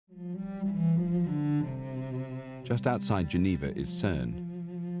Just outside Geneva is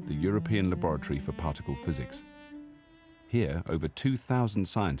CERN, the European Laboratory for Particle Physics. Here, over 2,000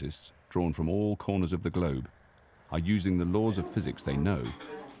 scientists, drawn from all corners of the globe, are using the laws of physics they know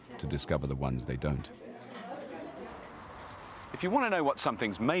to discover the ones they don't. If you want to know what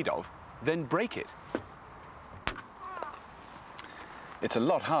something's made of, then break it. It's a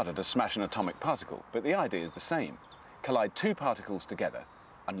lot harder to smash an atomic particle, but the idea is the same. Collide two particles together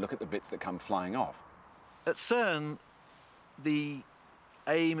and look at the bits that come flying off. At CERN, the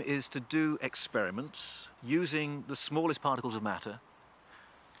aim is to do experiments using the smallest particles of matter,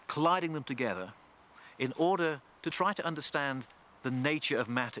 colliding them together in order to try to understand the nature of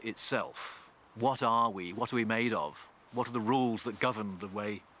matter itself. What are we? What are we made of? What are the rules that govern the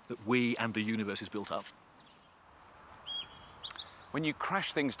way that we and the universe is built up? When you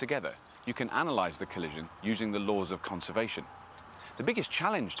crash things together, you can analyze the collision using the laws of conservation. The biggest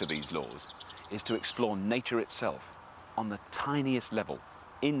challenge to these laws is to explore nature itself on the tiniest level,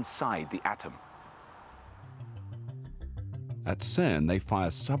 inside the atom. At CERN, they fire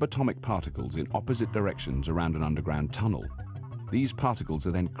subatomic particles in opposite directions around an underground tunnel. These particles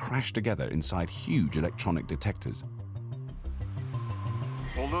are then crashed together inside huge electronic detectors.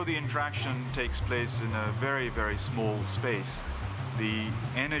 Although the interaction takes place in a very, very small space, the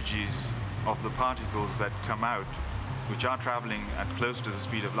energies of the particles that come out, which are traveling at close to the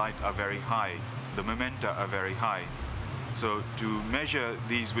speed of light, are very high. The momenta are very high. So to measure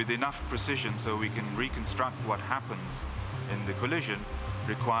these with enough precision so we can reconstruct what happens in the collision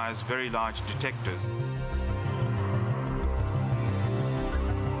requires very large detectors.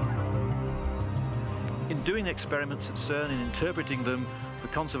 In doing experiments at CERN and interpreting them, the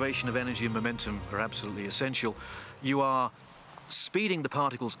conservation of energy and momentum are absolutely essential. You are speeding the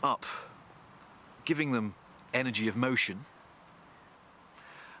particles up, giving them energy of motion,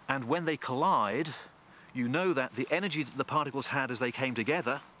 and when they collide, you know that the energy that the particles had as they came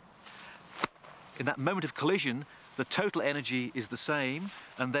together, in that moment of collision, the total energy is the same,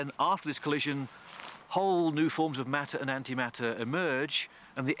 and then after this collision, whole new forms of matter and antimatter emerge,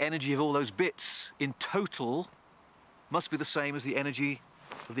 and the energy of all those bits in total must be the same as the energy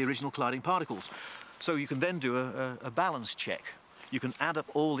of the original colliding particles. So you can then do a balance check. You can add up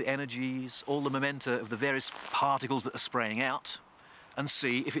all the energies, all the momenta of the various particles that are spraying out, and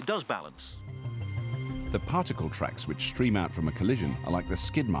see if it does balance. The particle tracks which stream out from a collision are like the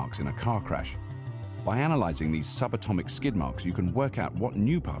skid marks in a car crash. By analysing these subatomic skid marks, you can work out what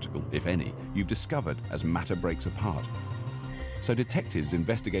new particle, if any, you've discovered as matter breaks apart. So detectives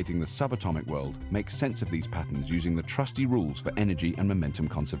investigating the subatomic world make sense of these patterns using the trusty rules for energy and momentum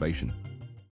conservation.